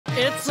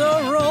It's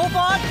a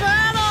robot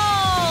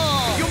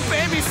battle! You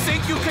babies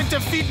think you can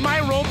defeat my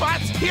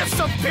robots? You're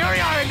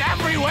superior in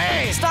every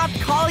way! Stop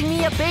calling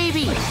me a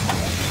baby!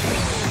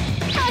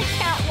 I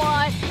can't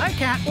watch. I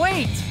can't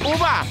wait!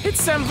 Uber, hit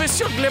them with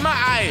your glimmer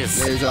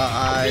eyes! Laser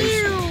eyes.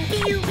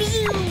 Pew,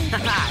 pew.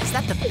 Haha, is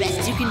that the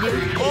best you can do?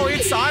 Oh,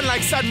 it's on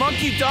like that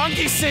monkey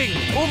donkey thing!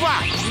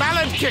 Uber,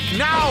 melon kick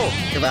now!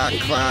 Quack,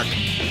 quack.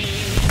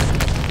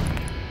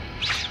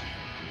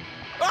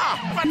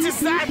 Ah, what is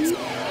that?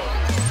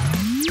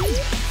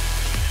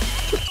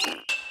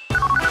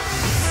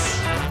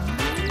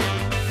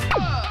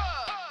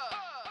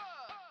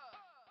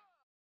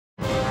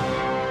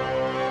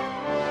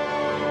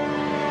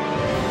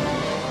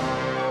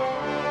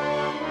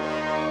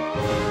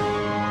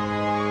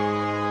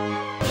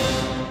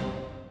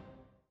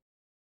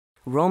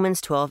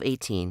 Romans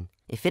 12:18.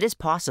 If it is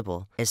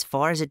possible, as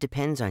far as it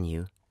depends on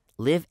you,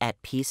 live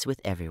at peace with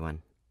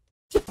everyone.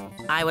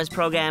 I was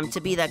programmed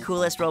to be the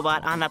coolest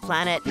robot on the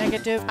planet.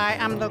 Negative. I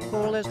am the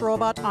coolest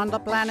robot on the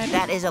planet.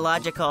 That is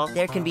illogical.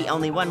 There can be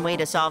only one way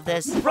to solve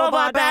this.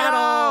 Robot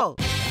battle!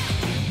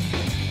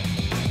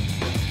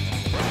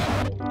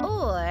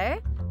 Or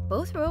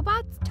both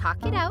robots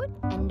talk it out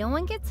and no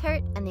one gets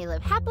hurt and they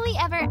live happily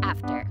ever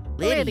after.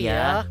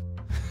 Lydia.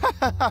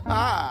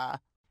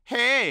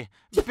 Hey,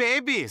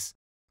 babies!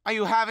 Are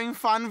you having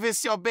fun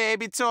with your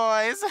baby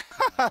toys?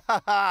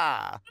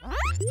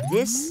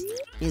 This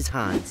is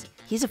Hans.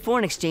 He's a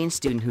foreign exchange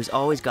student who's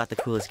always got the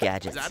coolest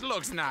gadgets. That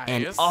looks nice.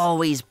 And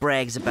always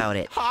brags about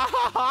it.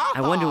 I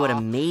wonder what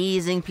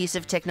amazing piece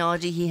of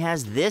technology he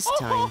has this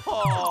time.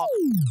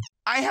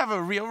 I have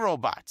a real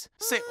robot.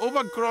 Say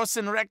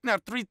Obergrossen Rechner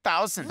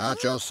 3000.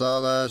 At your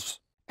service.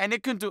 And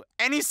it can do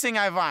anything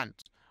I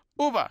want.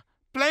 Uber,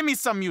 play me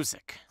some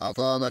music.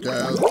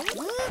 Affirmative.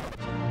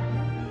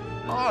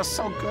 Oh,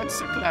 so good,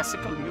 the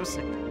classical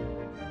music.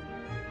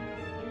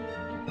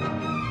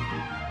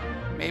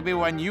 Maybe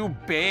when you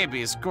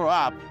babies grow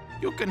up,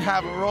 you can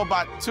have a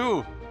robot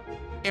too.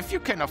 If you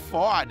can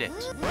afford it.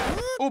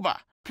 Uber,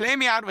 play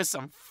me out with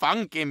some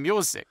funky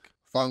music.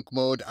 Funk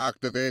mode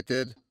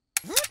activated.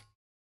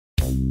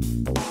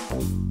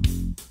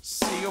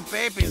 See you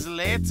babies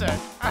later.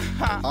 Ha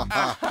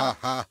ha ha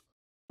ha.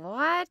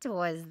 What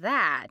was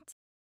that?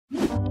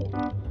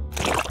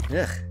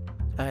 Ugh.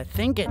 I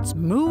think it's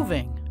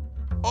moving.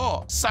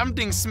 Oh,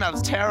 something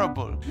smells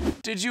terrible.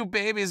 Did you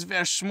babies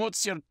wear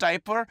schmutz your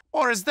diaper?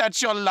 Or is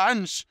that your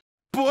lunch?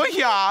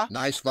 Booyah!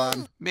 Nice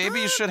one.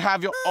 Maybe you should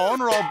have your own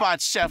robot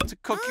chef to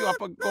cook you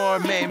up a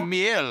gourmet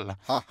meal.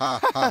 Ha ha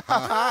ha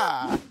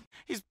ha.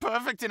 He's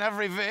perfect in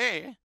every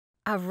way.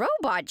 A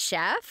robot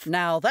chef?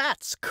 Now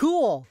that's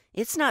cool.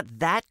 It's not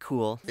that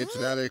cool. It's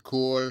very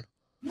cool.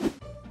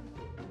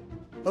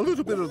 A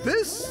little bit of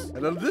this,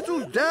 and a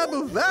little dab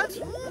of that.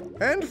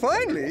 And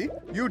finally,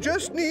 you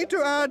just need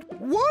to add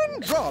 1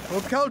 drop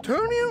of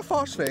caltonium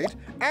phosphate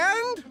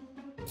and...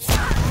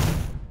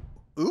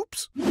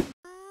 Oops.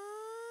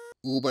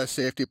 Uber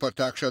safety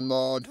protection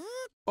mode.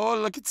 Oh,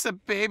 look at the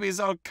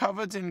babies all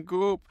covered in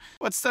goop.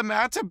 What's the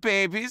matter,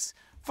 babies?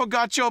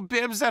 Forgot your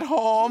bibs at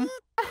home?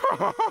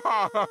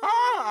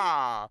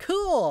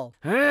 Cool.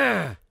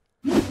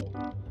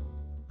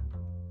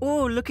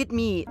 Oh, look at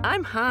me.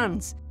 I'm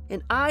Hans,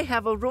 and I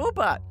have a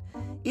robot.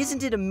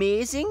 Isn't it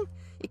amazing?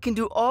 It can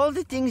do all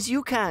the things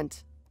you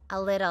can't.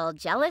 A little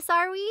jealous,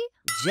 are we?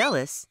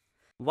 Jealous?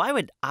 Why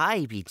would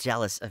I be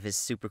jealous of his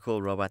super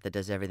cool robot that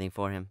does everything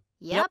for him?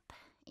 Yep.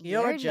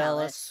 You're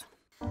jealous.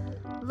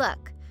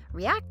 Look,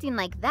 reacting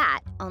like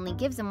that only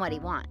gives him what he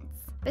wants.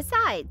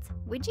 Besides,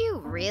 would you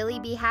really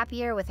be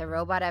happier with a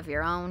robot of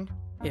your own?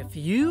 If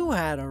you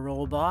had a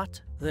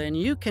robot, then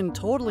you can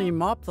totally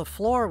mop the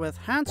floor with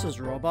Hans's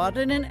robot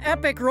in an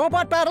epic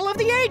robot battle of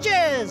the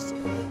ages!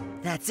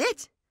 That's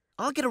it.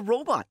 I'll get a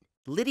robot.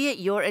 Lydia,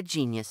 you're a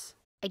genius.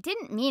 I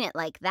didn't mean it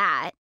like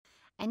that.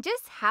 And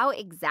just how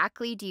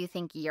exactly do you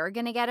think you're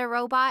gonna get a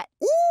robot?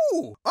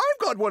 Ooh, I've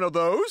got one of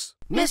those.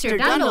 Mr.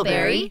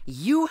 Dundleberry?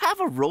 You have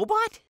a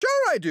robot?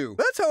 Sure I do.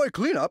 That's how I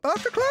clean up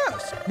after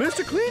class.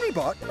 Mr.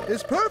 Cleanybot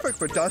is perfect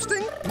for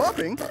dusting,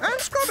 mopping, and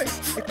scrubbing.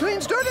 It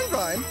cleans dirt and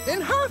grime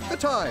in half the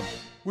time.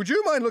 Would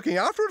you mind looking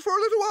after it for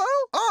a little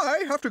while?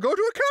 I have to go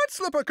to a cat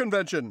slipper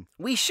convention.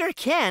 We sure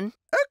can.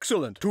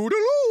 Excellent.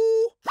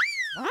 Toodaloo.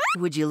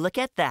 Would you look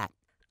at that?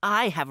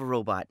 I have a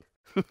robot.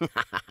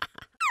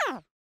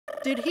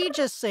 Did he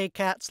just say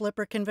cat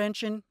slipper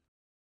convention?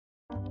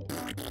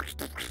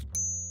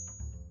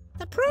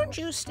 The prune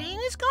juice stain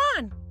is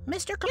gone.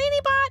 Mr.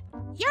 Cleanybot,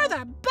 you're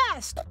the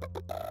best.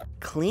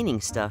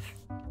 Cleaning stuff.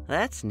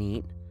 That's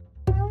neat.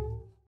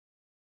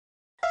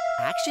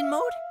 Action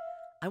mode?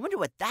 I wonder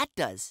what that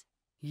does.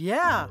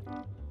 Yeah.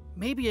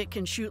 Maybe it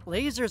can shoot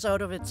lasers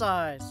out of its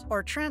eyes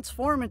or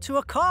transform into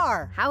a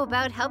car. How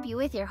about help you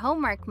with your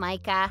homework,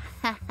 Micah?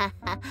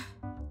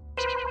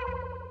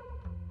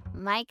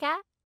 Micah?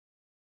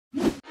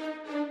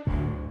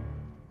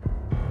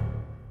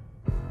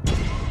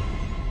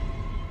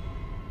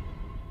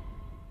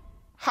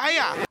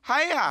 Higher!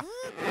 Higher!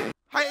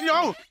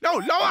 No!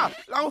 Lower!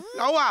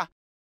 Lower!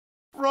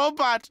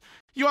 Robot,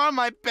 You are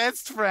my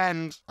best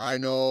friend. I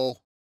know.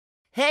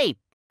 Hey,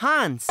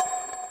 Hans.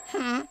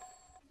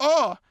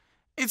 Oh,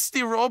 it's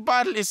the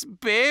robot's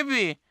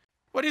baby.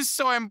 What is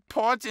so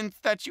important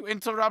that you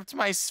interrupt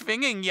my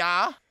swinging,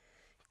 yeah?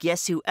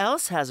 Guess who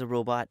else has a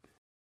robot?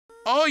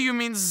 Oh, you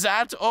mean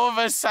that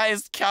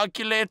oversized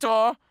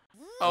calculator?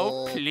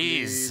 Oh,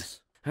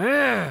 please.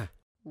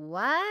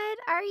 What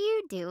are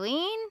you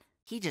doing?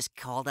 He just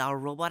called our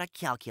robot a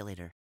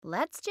calculator.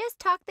 Let's just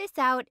talk this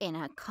out in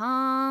a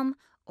calm,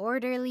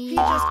 orderly... He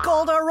just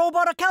called our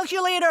robot a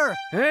calculator!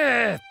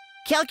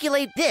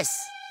 Calculate this.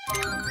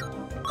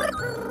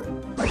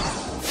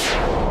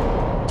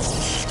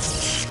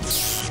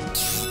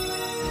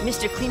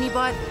 Mr.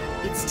 Cleanybot,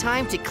 it's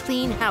time to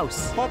clean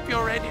house. Hope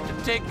you're ready to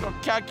take your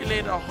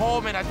calculator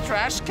home in a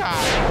trash car.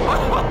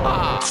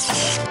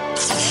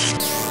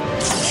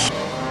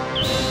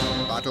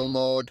 Battle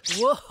mode.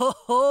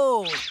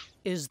 Whoa!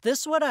 Is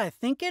this what I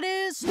think it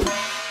is?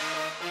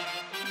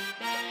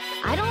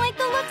 I don't like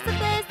the looks of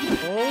this.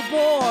 Oh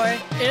boy,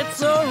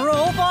 it's a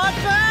robot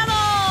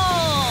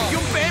battle! You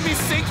babies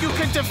think you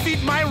can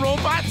defeat my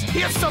robot?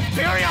 He is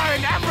superior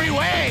in every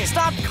way!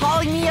 Stop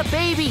calling me a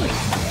baby.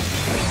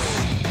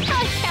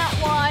 I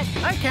can't watch.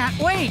 I can't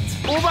wait!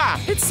 Uba,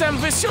 hit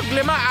them with your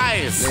glimmer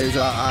eyes!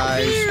 Laser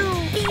eyes.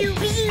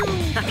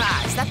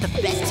 Haha, is that the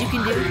best you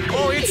can do?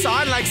 Oh, it's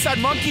on like that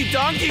monkey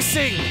donkey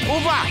thing!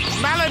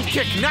 Uba, melon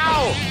kick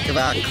now!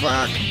 Quack,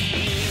 quack.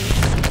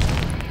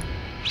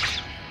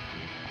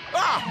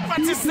 Ah, what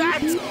is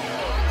that?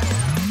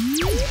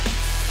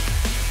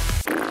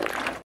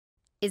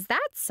 Is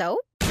that soap?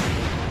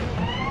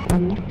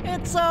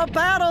 It's a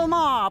battle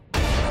mop!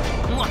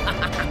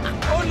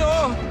 Oh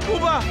no,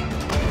 Uba!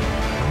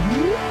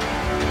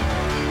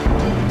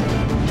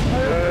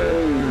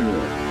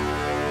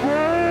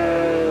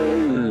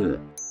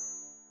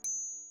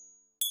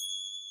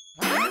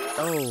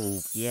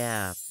 Oh,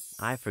 yeah,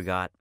 I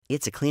forgot.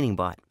 It's a cleaning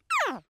bot.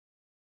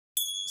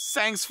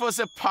 Thanks for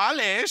the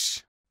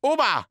polish.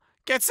 Uba,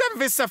 get them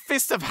with the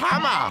fist of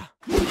hammer.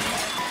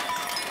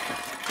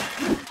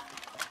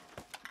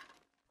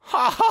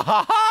 Ha ha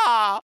ha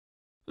ha!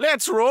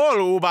 Let's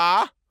roll,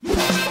 Uba.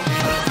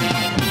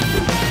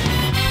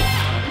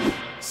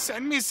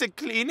 Send me the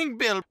cleaning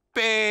bill,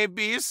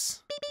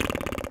 babies.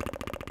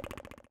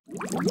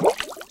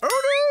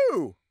 Oh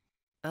no!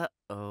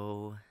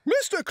 Uh-oh.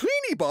 Mr.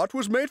 Cleanybot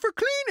was made for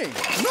cleaning,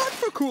 not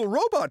for cool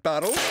robot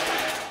battles.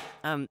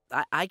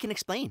 I can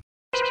explain.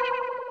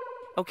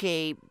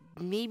 Okay,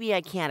 maybe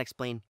I can't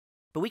explain,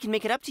 but we can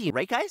make it up to you,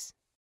 right, guys?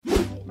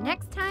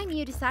 Next time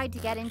you decide to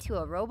get into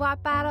a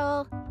robot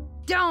battle,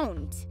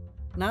 don't!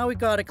 Now we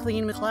gotta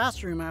clean the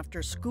classroom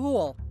after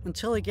school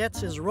until he gets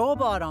his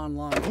robot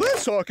online.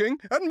 Less talking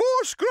and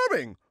more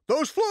scrubbing.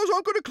 Those floors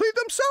aren't going to clean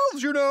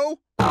themselves, you know.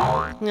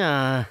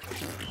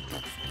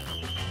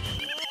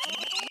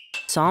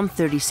 Psalm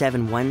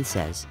 37:1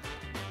 says,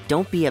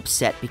 "Don't be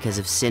upset because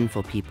of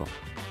sinful people.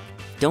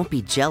 Don't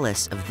be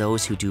jealous of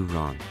those who do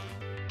wrong."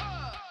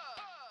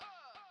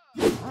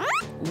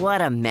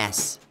 What a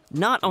mess.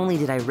 Not only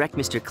did I wreck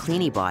Mr.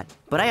 Cleanybot,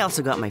 but I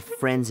also got my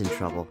friends in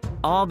trouble,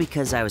 all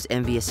because I was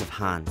envious of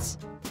Hans.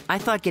 I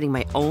thought getting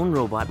my own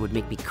robot would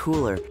make me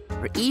cooler,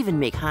 or even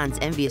make Hans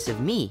envious of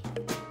me.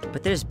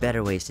 But there's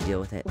better ways to deal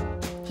with it.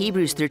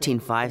 Hebrews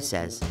 13:5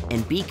 says,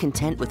 "And be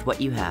content with what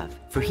you have,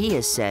 for he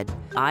has said,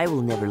 I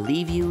will never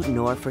leave you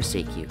nor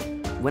forsake you."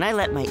 When I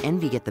let my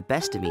envy get the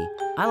best of me,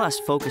 I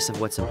lost focus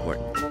of what's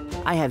important.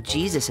 I have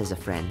Jesus as a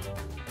friend,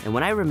 and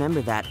when I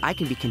remember that, I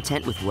can be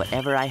content with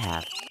whatever I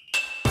have.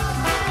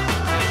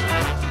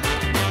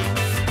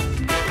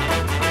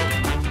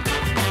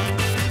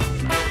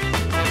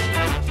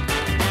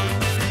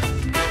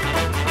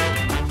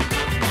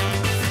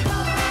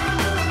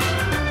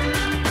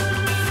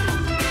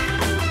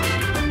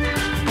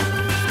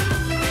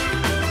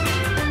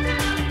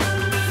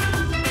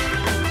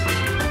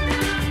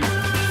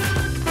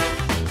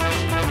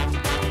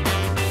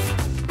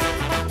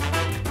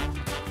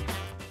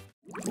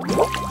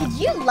 Did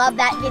you love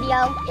that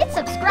video? Hit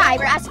subscribe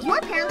or ask your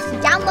parents to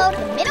download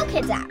the Minno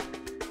Kids app.